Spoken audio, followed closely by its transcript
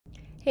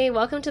Hey,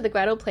 welcome to the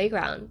Gretel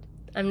Playground.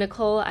 I'm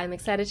Nicole. I'm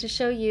excited to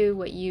show you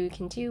what you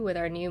can do with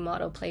our new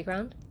model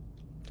playground.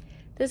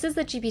 This is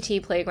the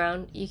GPT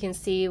playground. You can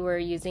see we're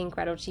using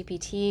Gretel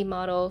GPT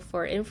model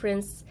for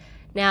inference,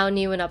 now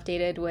new and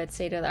updated with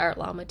state-of-the-art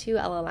Llama 2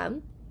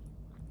 LLM.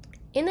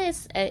 In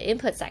this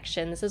input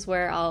section, this is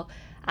where I'll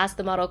ask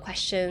the model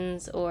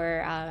questions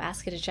or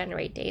ask it to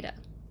generate data.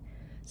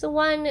 So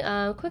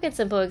one quick and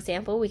simple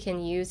example we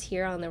can use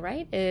here on the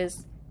right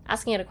is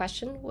asking it a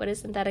question: what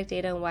is synthetic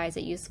data and why is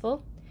it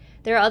useful?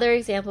 There are other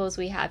examples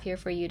we have here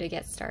for you to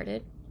get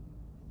started.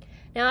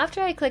 Now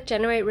after I click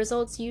generate,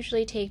 results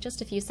usually take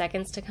just a few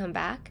seconds to come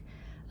back.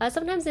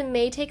 Sometimes it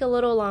may take a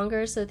little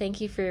longer, so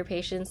thank you for your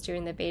patience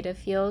during the beta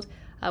field.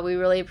 We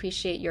really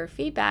appreciate your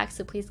feedback,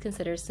 so please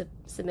consider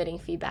submitting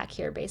feedback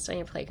here based on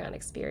your playground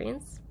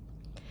experience.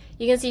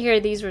 You can see here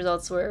these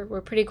results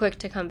were pretty quick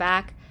to come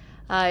back.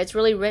 It's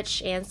really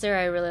rich answer.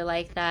 I really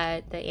like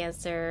that the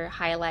answer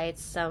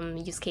highlights some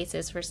use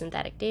cases for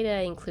synthetic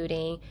data,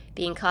 including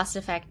being cost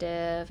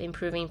effective,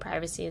 improving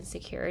privacy and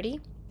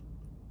security.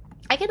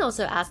 I can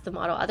also ask the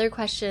model other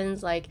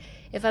questions, like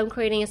if I'm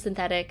creating a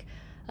synthetic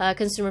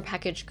consumer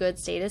packaged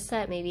goods data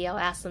set, maybe I'll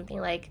ask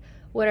something like,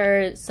 what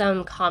are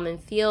some common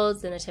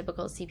fields in a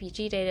typical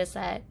CPG data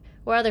set,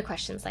 or other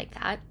questions like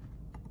that.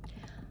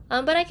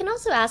 But I can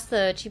also ask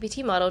the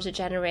GPT model to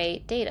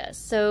generate data.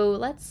 So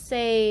let's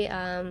say,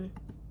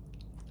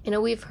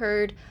 we've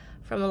heard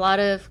from a lot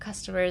of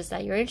customers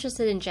that you're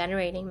interested in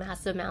generating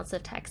massive amounts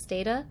of text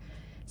data.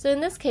 So in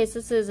this case,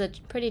 this is a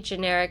pretty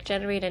generic,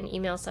 generate an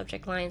email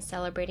subject line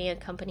celebrating a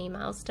company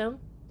milestone.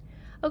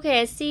 Okay,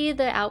 I see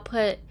the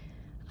output.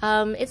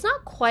 It's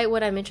not quite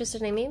what I'm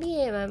interested in.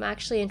 Maybe I'm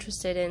actually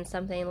interested in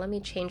something. Let me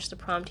change the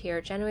prompt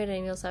here. Generate an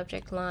email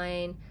subject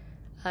line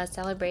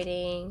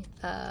celebrating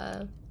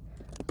a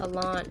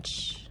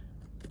launch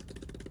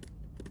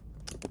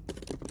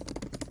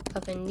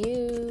of a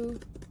new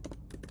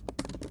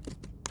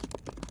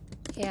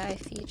AI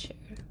feature.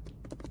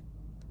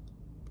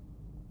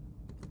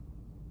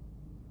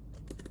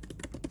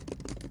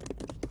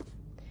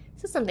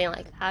 So something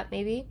like that,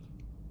 maybe.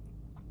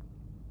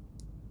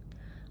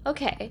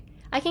 Okay,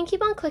 I can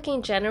keep on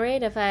clicking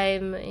generate if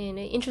I'm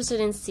interested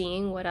in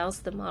seeing what else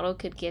the model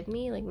could give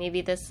me. Like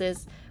maybe this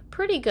is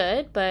pretty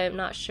good, but I'm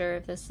not sure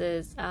if this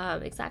is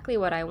exactly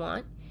what I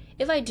want.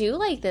 If I do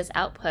like this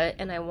output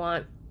and I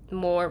want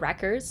more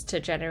records to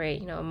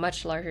generate, a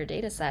much larger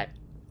data set,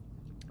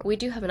 we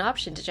do have an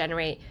option to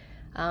generate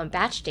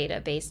batch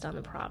data based on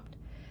the prompt.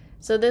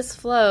 So this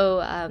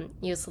flow,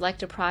 you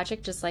select a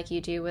project just like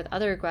you do with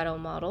other Gretel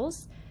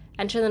models,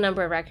 enter the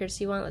number of records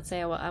you want. Let's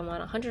say I want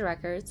 100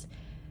 records.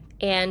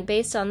 And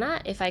based on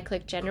that, if I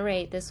click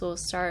generate, this will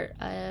start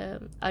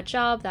a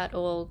job that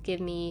will give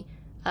me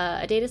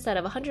a data set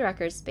of 100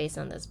 records based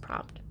on this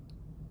prompt.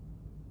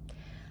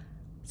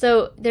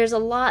 So there's a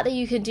lot that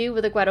you can do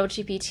with the Gretel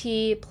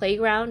GPT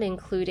playground,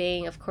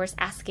 including, of course,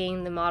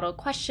 asking the model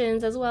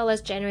questions as well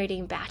as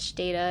generating batch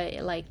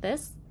data like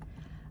this.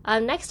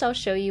 Next, I'll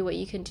show you what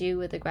you can do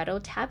with the Gretel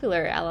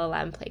Tabular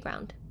LLM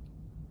playground.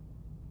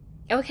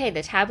 Okay,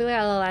 the Tabular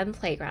LLM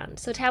playground.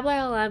 So Tabular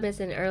LLM is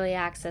an early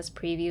access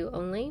preview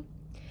only.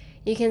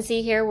 You can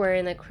see here we're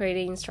in the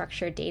creating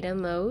structured data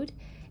mode,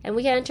 and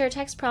we can enter a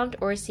text prompt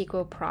or a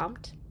SQL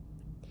prompt.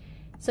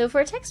 So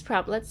for a text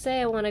prompt, let's say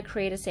I want to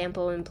create a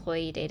sample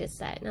employee data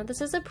set. Now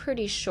this is a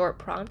pretty short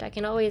prompt. I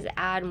can always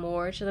add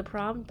more to the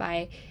prompt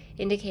by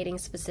indicating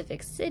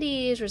specific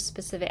cities or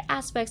specific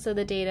aspects of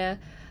the data.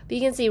 But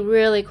you can see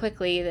really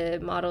quickly the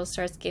model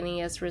starts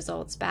giving us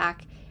results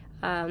back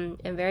and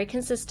very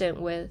consistent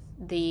with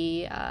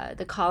the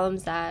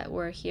columns that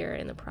were here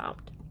in the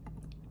prompt.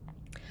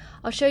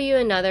 I'll show you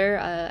another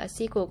a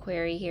SQL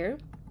query here.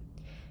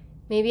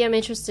 Maybe I'm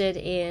interested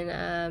in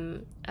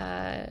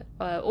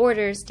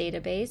orders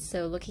database,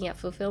 so looking at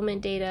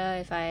fulfillment data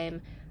if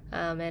I'm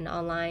an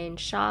online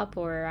shop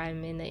or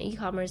I'm in the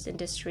e-commerce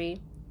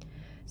industry.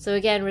 So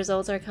again,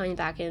 results are coming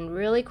back in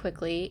really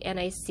quickly, and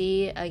I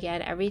see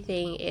again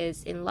everything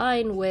is in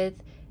line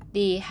with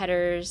the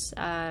headers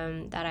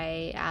that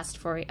I asked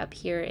for up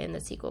here in the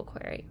SQL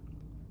query.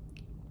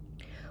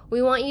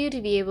 We want you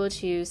to be able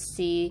to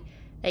see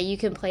that you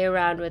can play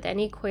around with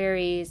any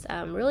queries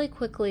really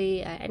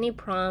quickly, any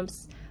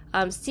prompts,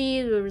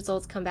 see the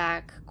results come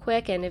back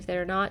quick, and if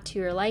they're not to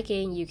your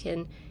liking, you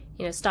can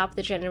stop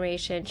the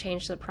generation,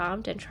 change the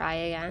prompt, and try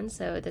again.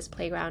 So this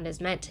playground is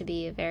meant to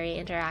be a very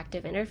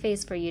interactive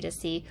interface for you to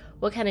see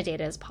what kind of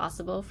data is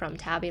possible from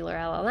Tabular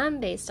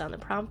LLM based on the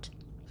prompt.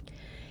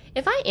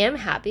 If I am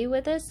happy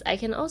with this, I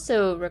can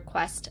also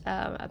request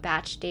a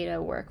batch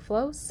data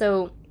workflow.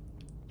 So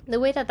the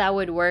way that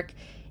would work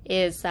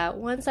is that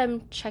once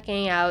I'm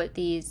checking out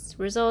these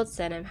results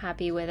and I'm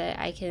happy with it,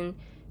 I can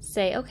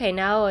say, okay,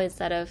 now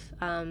instead of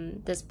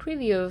this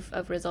preview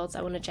of results,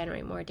 I want to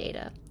generate more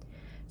data.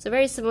 So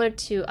very similar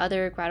to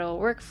other Gretel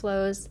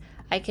workflows,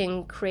 I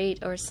can create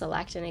or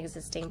select an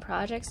existing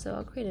project. So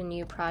I'll create a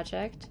new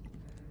project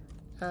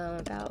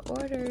about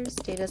orders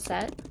data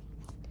set.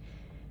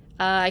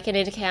 I can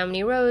indicate how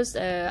many rows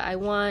I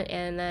want,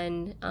 and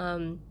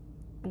then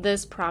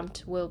this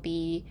prompt will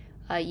be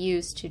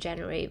used to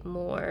generate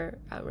more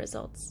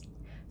results.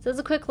 So that's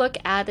a quick look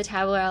at the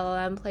Tabular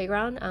LLM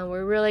playground.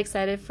 We're really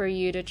excited for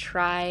you to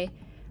try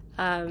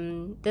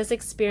this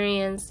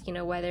experience,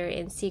 whether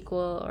in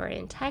SQL or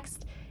in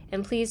text.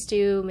 And please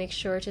do make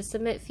sure to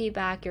submit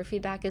feedback. Your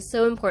feedback is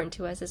so important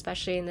to us,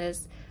 especially in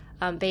this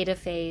beta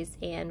phase,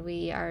 and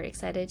we are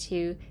excited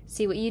to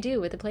see what you do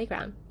with the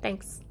playground.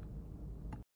 Thanks.